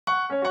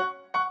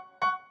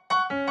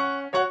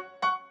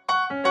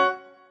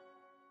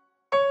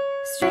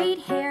Straight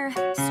hair,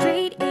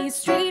 straight A's,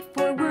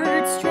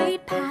 straightforward,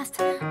 straight past.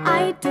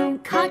 I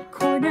don't cut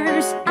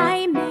corners,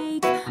 I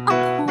make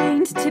a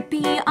point to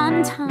be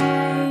on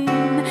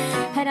time.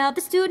 Head out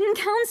the student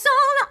council,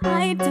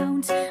 I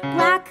don't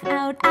black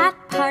out at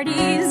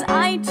parties.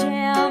 I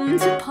jam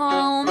to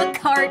Paul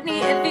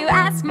McCartney. If you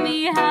ask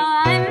me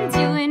how I'm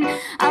doing,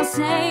 I'll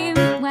say,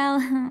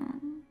 well,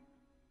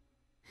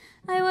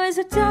 I was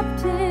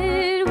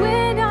adopted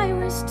when I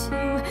was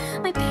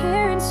 2. My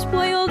parents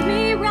spoiled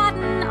me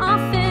rotten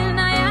often.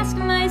 I ask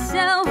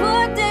myself,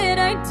 what did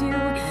I do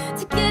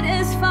to get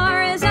as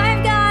far as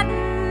I've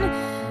gotten?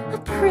 A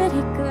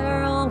pretty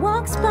girl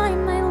walks by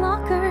my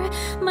locker.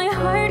 My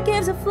heart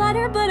gives a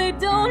flutter, but I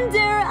don't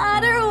dare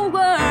utter a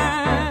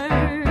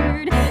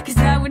word, 'cause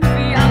that would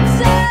be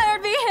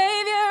absurd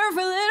behavior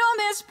for little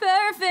Miss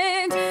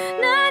Perfect.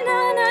 Na na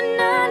na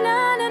na na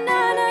na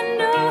na na,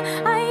 no,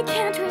 I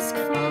can't risk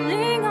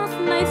falling off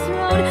my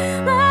throne.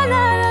 La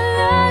la la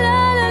la la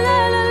la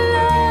la,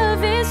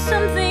 love is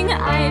something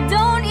I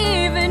don't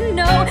even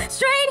know.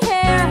 Straight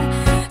hair,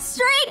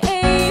 straight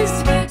A's,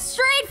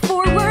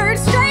 straightforward,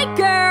 straight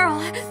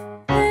girl,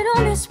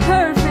 little Miss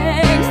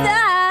Perfect,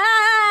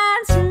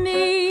 that's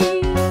me.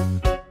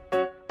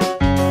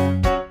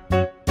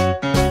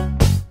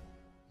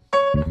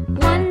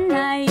 One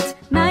night,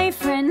 my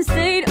friends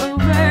stayed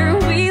over.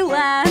 We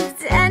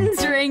laughed and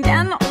drank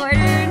and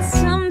ordered.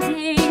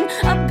 Something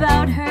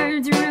about her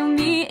drew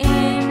me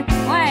in.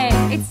 Wait,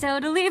 it's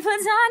totally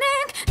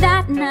platonic.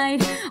 That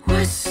night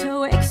was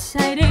so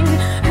exciting.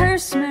 Her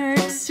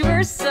smirks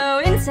were so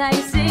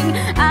enticing.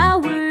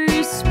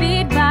 Hours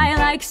speed by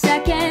like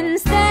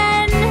seconds.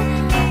 Then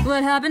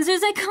what happens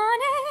is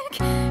iconic.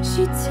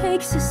 She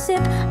takes a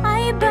sip,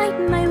 I bite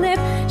my lip.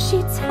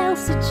 She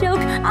tells a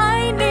joke,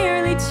 I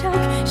nearly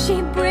choke.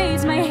 She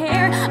braids my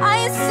hair,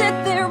 I sit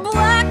there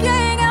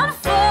blacking out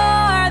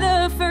for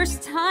the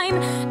first time.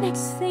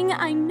 Next thing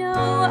I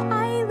know,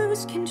 I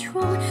lose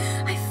control.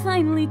 I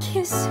finally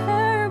kiss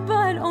her,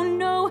 but oh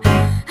no,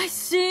 I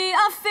see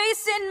a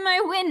face in my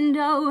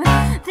window.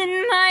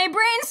 Then my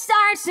brain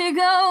starts to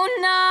go,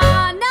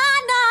 nah, nah,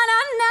 nah,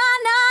 nah, nah,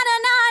 nah,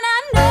 nah, nah,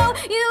 nah, no.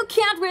 You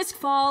can't risk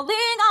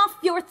falling off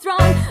your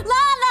throne.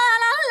 La, la,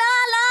 la, la,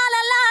 la,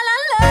 la, la,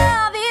 la,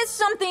 love is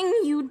something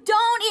you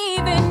don't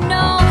even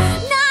know.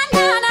 Nah,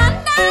 nah, nah,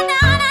 nah,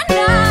 nah, nah,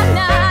 nah,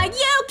 nah.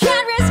 You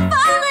can't risk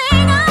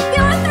falling off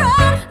your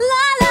throne.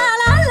 La, la,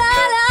 la, la,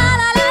 la, la,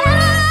 la, la,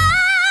 love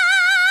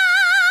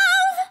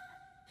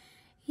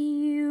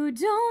you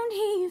don't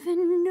even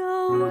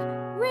know.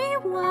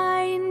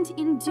 Rewind,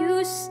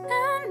 induce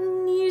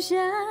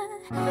amnesia.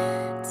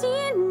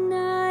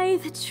 Deny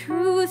the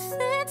truth,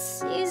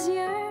 it's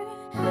easier.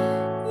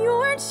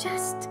 You're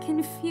just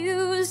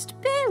confused,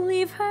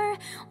 believe her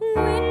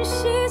when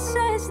she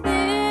says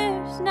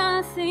there's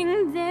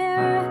nothing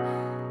there.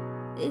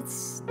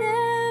 It's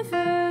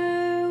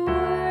never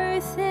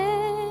worth it.